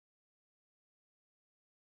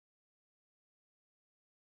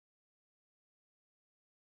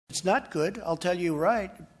It's not good, I'll tell you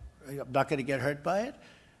right. I'm not going to get hurt by it.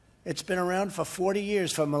 It's been around for 40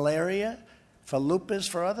 years for malaria, for lupus,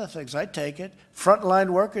 for other things. I take it. Frontline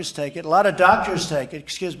workers take it. A lot of doctors take it.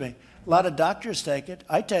 Excuse me. A lot of doctors take it.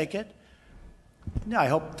 I take it. Now, I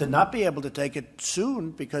hope to not be able to take it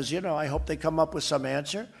soon because, I hope they come up with some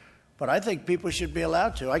answer. But I think people should be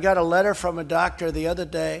allowed to. I got a letter from a doctor the other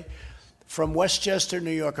day from Westchester,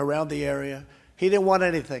 New York, around the area. He didn't want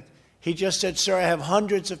anything. He just said, sir, I have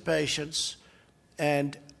hundreds of patients,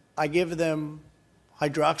 and I give them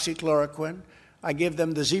hydroxychloroquine. I give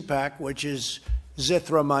them the Z-Pak, which is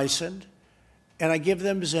zithromycin, and I give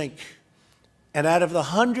them zinc. And out of the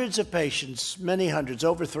hundreds of patients, many hundreds,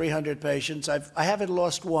 over 300 patients, I haven't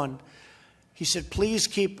lost one. He said, please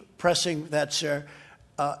keep pressing that, sir.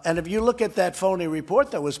 And if you look at that phony report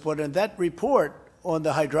that was put in, that report on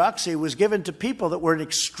the hydroxy was given to people that were in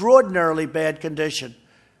extraordinarily bad condition.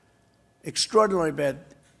 Extraordinarily bad.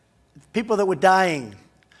 People that were dying.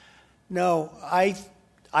 No, I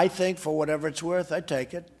think for whatever it's worth, I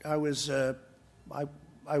take it. I would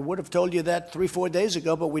have told you that 3-4 days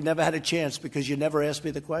ago, but we never had a chance because you never asked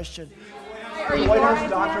me the question. The White House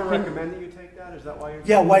doctor recommend that you take that? Is that why you're...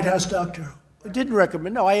 Yeah, White House doctor. I didn't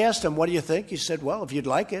recommend. No, I asked him, what do you think? He said, well, if you'd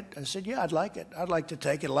like it. I said, yeah, I'd like it. I'd like to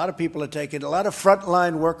take it. A lot of people are taking it. A lot of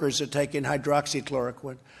frontline workers are taking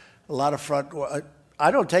hydroxychloroquine. A lot of I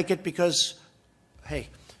don't take it because, hey,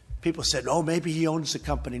 people said, oh, maybe he owns the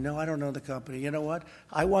company. No, I don't own the company. You know what?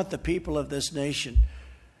 I want the people of this nation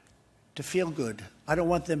to feel good. I don't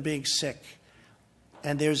want them being sick.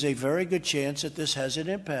 And there's a very good chance that this has an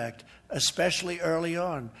impact, especially early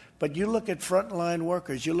on. But you look at frontline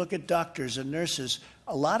workers, you look at doctors and nurses,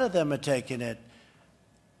 a lot of them are taking it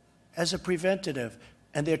as a preventative.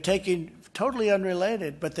 And they're taking, totally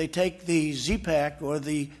unrelated, but they take the Z-Pak or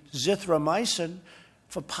the zithromycin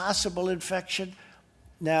for possible infection.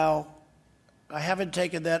 Now, I haven't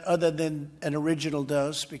taken that other than an original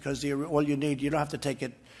dose because all you need, you don't have to take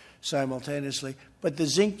it simultaneously. But the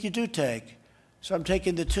zinc you do take. So I'm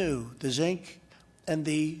taking the two, the zinc and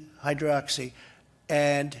the hydroxy.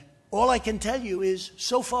 And all I can tell you is,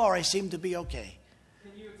 so far, I seem to be okay.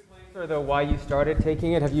 Can you explain, sir, though, why you started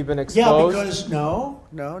taking it? Have you been exposed? Yeah, because, no,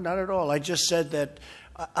 not at all. I just said that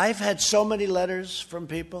I've had so many letters from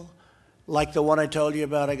people, like the one I told you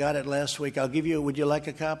about. I got it last week. I'll give you, would you like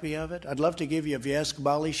a copy of it? I'd love to give you. If you ask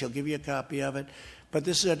Molly, she'll give you a copy of it. But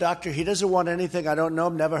this is a doctor. He doesn't want anything. I don't know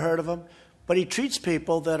him, never heard of him. But he treats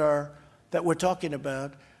people that we're talking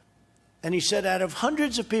about. And he said out of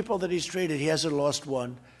hundreds of people that he's treated, he hasn't lost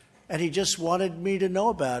one. And he just wanted me to know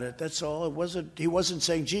about it. That's all. He wasn't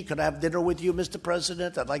saying, gee, could I have dinner with you, Mr.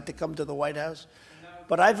 President? I'd like to come to the White House.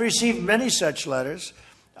 But I've received many such letters.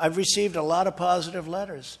 I've received a lot of positive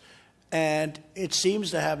letters. And it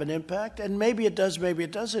seems to have an impact. And maybe it does, maybe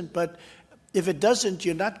it doesn't. But if it doesn't,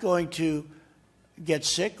 you're not going to get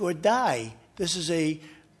sick or die. This is a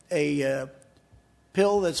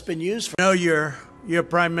pill that's been used for... No, your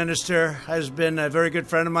prime minister has been a very good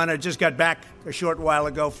friend of mine. I just got back a short while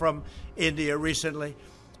ago from India recently.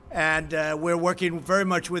 And we're working very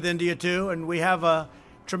much with India, too. And we have a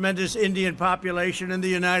tremendous Indian population in the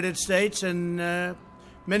United States. And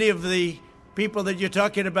many of the people that you're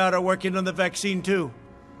talking about are working on the vaccine, too.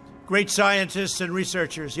 Great scientists and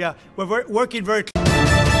researchers. Yeah, we're working very closely.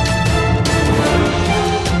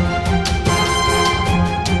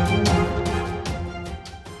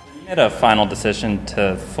 Made a final decision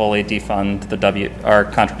to fully defund our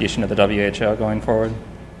contribution to the WHO going forward?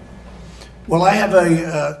 Well, I have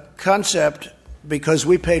a concept because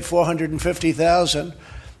we paid $450,000,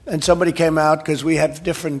 and somebody came out because we had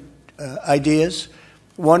different ideas.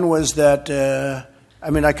 One was that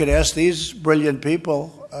I could ask these brilliant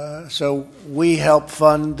people. So we help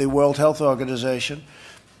fund the World Health Organization.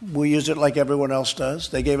 We use it like everyone else does.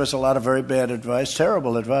 They gave us a lot of very bad advice,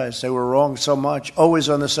 terrible advice. They were wrong so much, always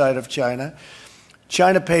on the side of China.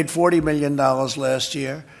 China paid $40 million last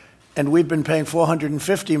year, and we've been paying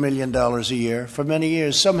 $450 million a year for many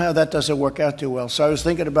years. Somehow that doesn't work out too well. So I was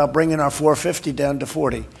thinking about bringing our $450 down to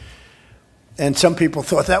 $40. And some people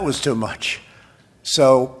thought that was too much.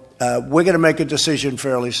 So we're going to make a decision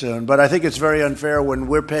fairly soon. But I think it's very unfair when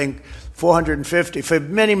we're paying $450. For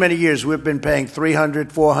many, many years, we've been paying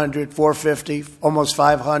 $300, $400, $450, almost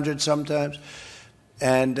 $500 sometimes.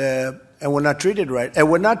 And we're not treated right.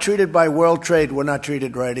 And we're not treated by World Trade. We're not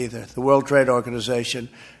treated right either, the World Trade Organization.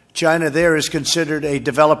 China there is considered a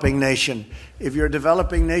developing nation. If you're a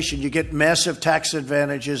developing nation, you get massive tax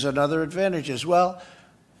advantages and other advantages. Well,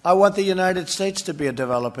 I want the United States to be a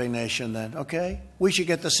developing nation then, okay? We should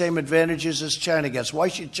get the same advantages as China gets. Why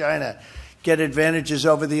should China get advantages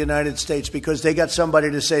over the United States because they got somebody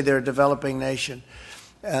to say they're a developing nation.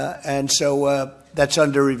 And so that's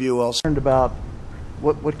under review also. About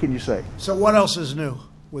what can you say? So what else is new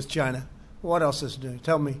with China? What else is new?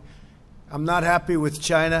 Tell me. I'm not happy with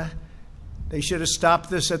China. They should have stopped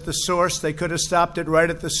this at the source. They could have stopped it right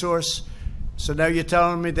at the source. So now you're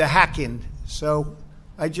telling me they're hacking. So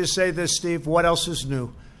I just say this, Steve, what else is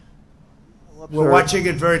new? We're watching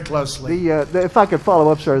it very closely. If I could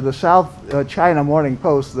follow up, sir, the South China Morning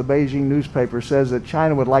Post, the Beijing newspaper, says that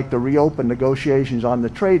China would like to reopen negotiations on the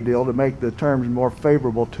trade deal to make the terms more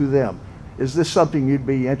favorable to them. Is this something you'd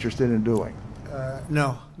be interested in doing?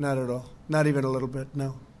 No, not at all. Not even a little bit,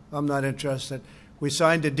 no. I'm not interested. We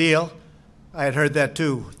signed a deal. I had heard that,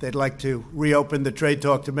 too. They'd like to reopen the trade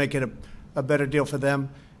talk to make it a better deal for them.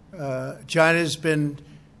 China's been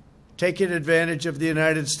taking advantage of the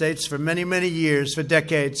United States for many, many years, for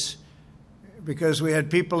decades, because we had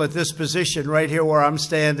people at this position right here where I'm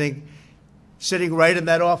standing, sitting right in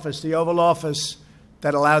that office, the Oval Office,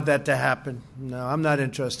 that allowed that to happen. No, I'm not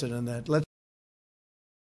interested in that.